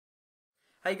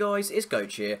Hey guys, it's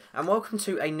Goach here, and welcome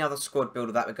to another squad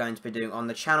builder that we're going to be doing on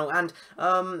the channel. And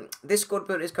this squad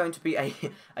build is going to be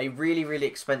a really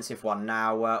expensive one.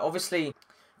 Now, obviously,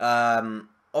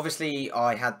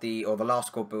 I had the last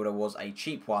squad builder was a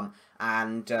cheap one,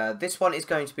 and this one is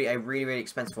going to be a really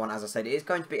expensive one. As I said, it is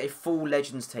going to be a full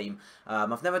Legends team.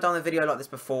 I've never done a video like this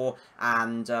before,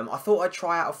 and I thought I'd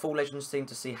try out a full Legends team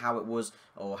to see how it was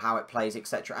or how it plays,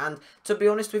 etc. And to be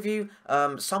honest with you,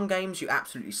 some games you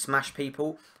absolutely smash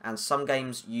people, and some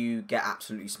games you get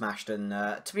absolutely smashed. And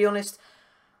to be honest,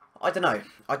 I don't know.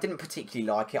 I didn't particularly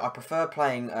like it. I prefer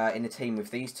playing in a team with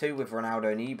these two, with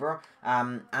Ronaldo and Ibra.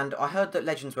 And I heard that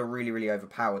Legends were really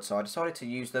overpowered, so I decided to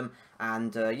use them.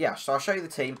 And yeah, so I'll show you the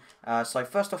team. So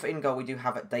first off, in goal we do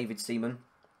have David Seaman.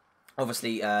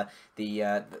 Obviously,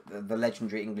 the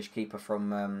legendary English keeper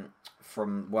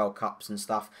from World Cups and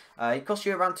stuff. It costs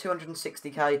you around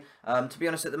 260k. To be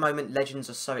honest, at the moment, Legends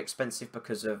are so expensive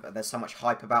because there's so much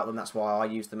hype about them. That's why I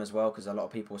use them as well, because a lot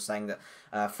of people were saying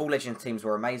that full Legends teams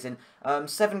were amazing.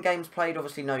 7 games played,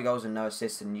 obviously no goals and no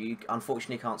assists, and you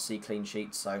unfortunately can't see clean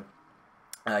sheets, so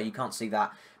you can't see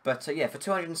that. But yeah, for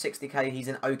 260k, he's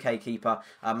an okay keeper.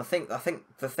 I think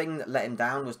the thing that let him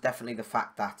down was definitely the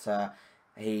fact that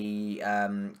he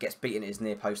gets beaten at his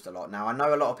near post a lot. Now, I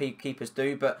know a lot of keepers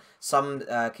do, but some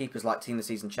keepers like Team of the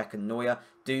Season Czech and Neuer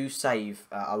do save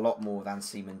a lot more than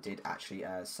Seaman did actually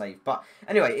save. But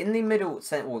anyway, in the middle,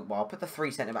 well, I'll put the 3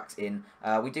 centre-backs in.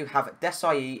 We do have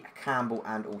Desai, Campbell,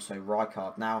 and also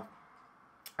Rijkaard. Now,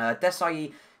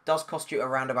 Desai does cost you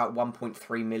around about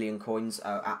 1.3 million coins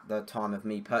at the time of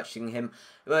me purchasing him,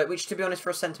 which, to be honest, for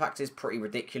a centre-back is pretty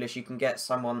ridiculous. You can get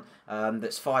someone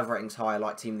that's 5 ratings higher,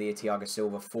 like Team of the Year Thiago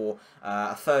Silva, for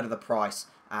a third of the price,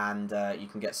 and you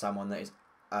can get someone that is,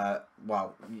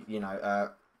 well, you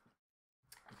know,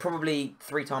 probably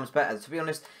 3 times better. To be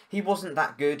honest, he wasn't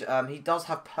that good. He does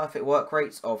have perfect work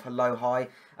rates of low-high,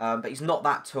 but he's not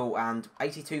that tall, and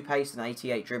 82 pace and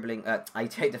 88 dribbling,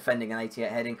 88 defending and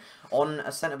 88 heading on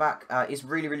a centre-back is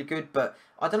really good, but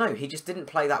I don't know, he just didn't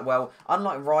play that well.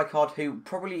 Unlike Rijkaard, who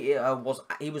probably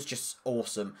was just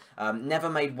awesome. Never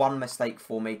made one mistake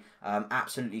for me.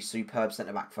 Absolutely superb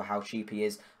centre-back for how cheap he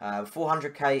is.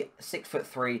 400k,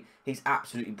 6'3", he's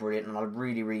absolutely brilliant, and I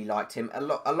really liked him.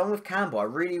 Along with Campbell, I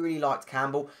really liked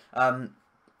Campbell.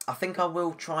 I think I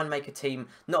will try and make a team,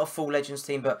 not a full Legends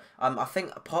team, but I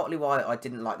think partly why I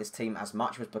didn't like this team as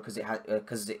much was because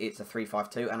it's a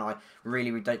 3-5-2, and I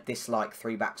really don't dislike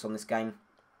 3 backs on this game.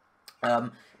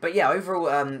 But yeah,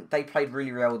 overall, they played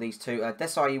really well, these two.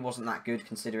 Desai wasn't that good,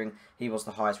 considering he was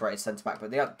the highest rated centre-back,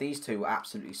 but these two were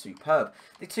absolutely superb.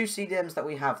 The 2 CDMs that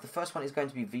we have, the first one is going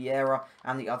to be Vieira,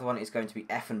 and the other one is going to be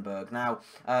Effenberg. Now,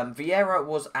 Vieira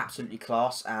was absolutely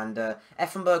class, and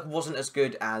Effenberg wasn't as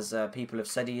good as people have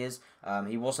said he is.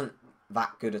 He wasn't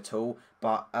that good at all,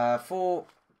 but for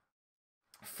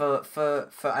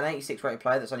an 86 rated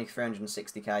player that's only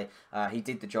 360k, he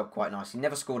did the job quite nicely. He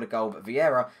never scored a goal, but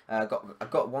Vieira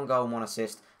got 1 goal and 1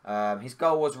 assist. His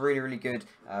goal was really good,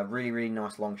 really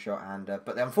nice long shot, and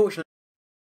but the unfortunate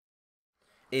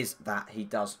is that he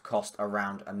does cost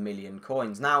around 1 million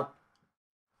coins. Now,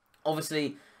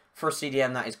 obviously, for a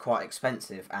CDM that is quite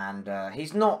expensive, and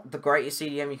he's not the greatest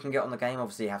CDM you can get on the game.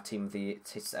 Obviously, you have Team of the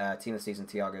Season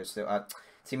Thiago,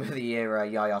 Team of the Year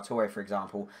Yaya Toure, for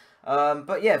example.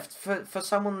 But yeah, for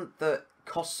someone that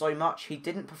costs so much, he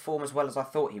didn't perform as well as I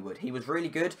thought he would. He was really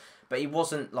good, but he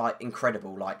wasn't like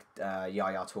incredible like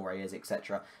Yaya Toure is,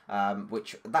 etc.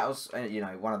 Which that was you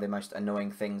know, one of the most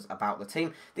annoying things about the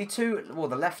team. The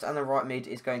left and the right mid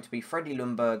is going to be Freddie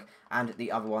Ljungberg, and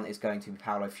the other one is going to be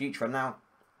Paulo Futre. Now,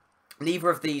 neither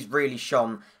of these really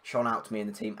shone out to me in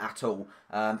the team at all.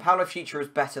 Paulo Futre is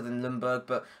better than Ljungberg,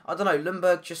 but I don't know,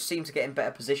 Ljungberg just seemed to get in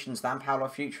better positions than Paulo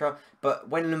Futre, but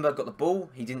when Ljungberg got the ball,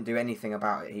 he didn't do anything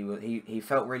about it. He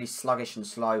felt really sluggish and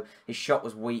slow. His shot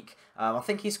was weak. I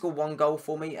think he scored 1 goal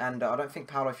for me, and I don't think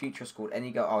Paulo Futre scored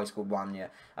any goal. Oh, he scored 1, yeah.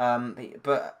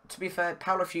 But to be fair,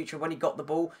 Paulo Futre, when he got the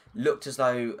ball, looked as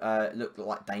though looked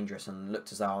like dangerous, and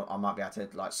looked as though I might be able to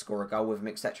like score a goal with him,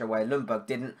 etc. Where Ljungberg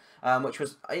didn't, which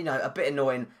was, you know, a bit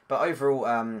annoying. But overall,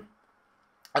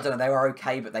 I don't know, they were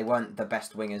okay, but they weren't the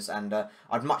best wingers, and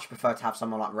I'd much prefer to have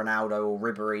someone like Ronaldo or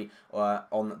Ribéry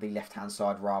on the left-hand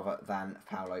side rather than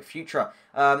Paulo Futre.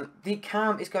 The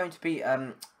cam is going to be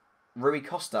Rui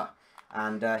Costa.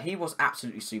 and he was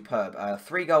absolutely superb.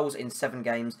 3 goals in 7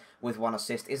 games with 1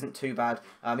 assist isn't too bad.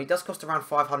 He does cost around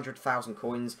 500,000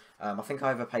 coins. I think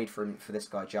I overpaid for him for this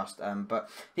guy but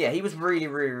yeah, he was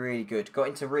really good. Got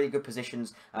into really good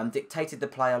positions, dictated the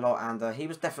play a lot, and he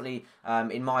was definitely,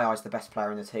 in my eyes, the best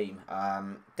player in the team.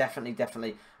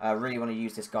 Definitely really want to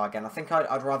use this guy again. I think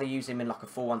I'd rather use him in like a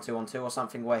 4-1-2-on-2 or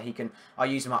something where he can. I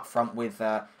use him up front with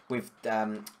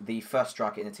the first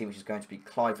striker in the team, which is going to be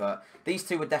Kluivert. These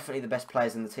two were definitely the best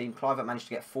players in the team. Kluivert managed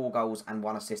to get 4 goals and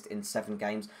 1 assist in 7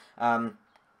 games.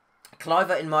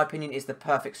 Kluivert, in my opinion, is the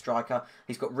perfect striker.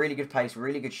 He's got really good pace,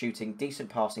 really good shooting, decent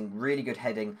passing, really good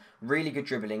heading, really good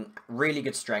dribbling, really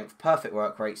good strength, perfect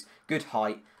work rates, good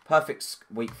height, perfect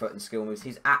weak foot and skill moves.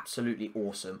 He's absolutely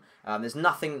awesome. There's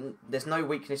no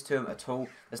weakness to him at all.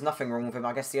 There's nothing wrong with him.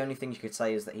 I guess the only thing you could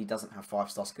say is that he doesn't have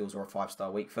 5-star skills or a 5-star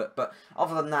weak foot. But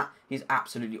other than that, he's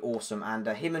absolutely awesome. And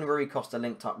him and Rui Costa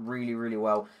linked up really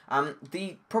well.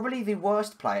 Probably the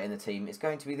worst player in the team is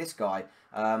going to be this guy.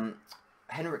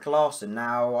 Henrik Larsson.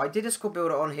 Now, I did a squad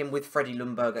builder on him with Freddie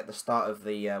Lundberg at the start of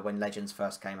the when Legends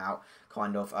first came out,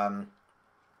 kind of on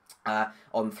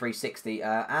 360,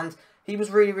 and he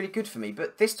was really good for me.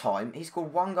 But this time, he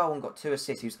scored 1 goal and got 2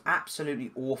 assists. He was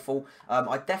absolutely awful.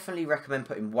 I definitely recommend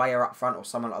putting Weyer up front or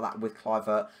someone like that with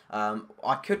Kluivert.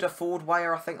 I could afford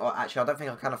Weyer, I think. Or actually, I don't think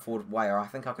I can afford Weyer. I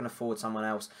think I can afford someone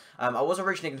else. I was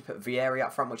originally going to put Vieri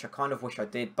up front, which I kind of wish I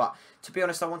did. But to be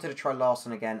honest, I wanted to try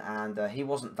Larsson again, and he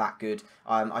wasn't that good.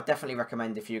 I definitely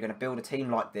recommend, if you're going to build a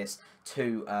team like this,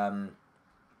 to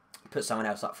put someone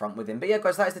else up front with him. But yeah,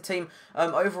 guys, that is the team.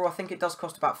 Overall, I think it does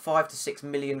cost about 5 to 6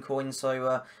 million coins.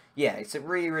 So yeah, it's a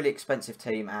really expensive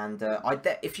team. And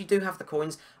if you do have the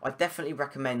coins, I definitely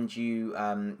recommend you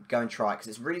go and try it, because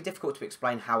it's really difficult to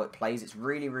explain how it plays. It's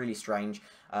really strange.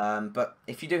 But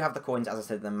if you do have the coins, as I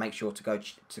said, then make sure to go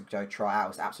try it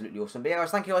out. It's absolutely awesome. But yeah,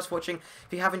 guys, thank you guys for watching.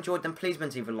 If you have enjoyed, then please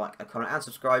leave a like, a comment, and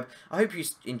subscribe. I hope you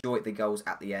enjoyed the goals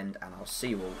at the end, and I'll see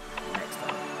you all next.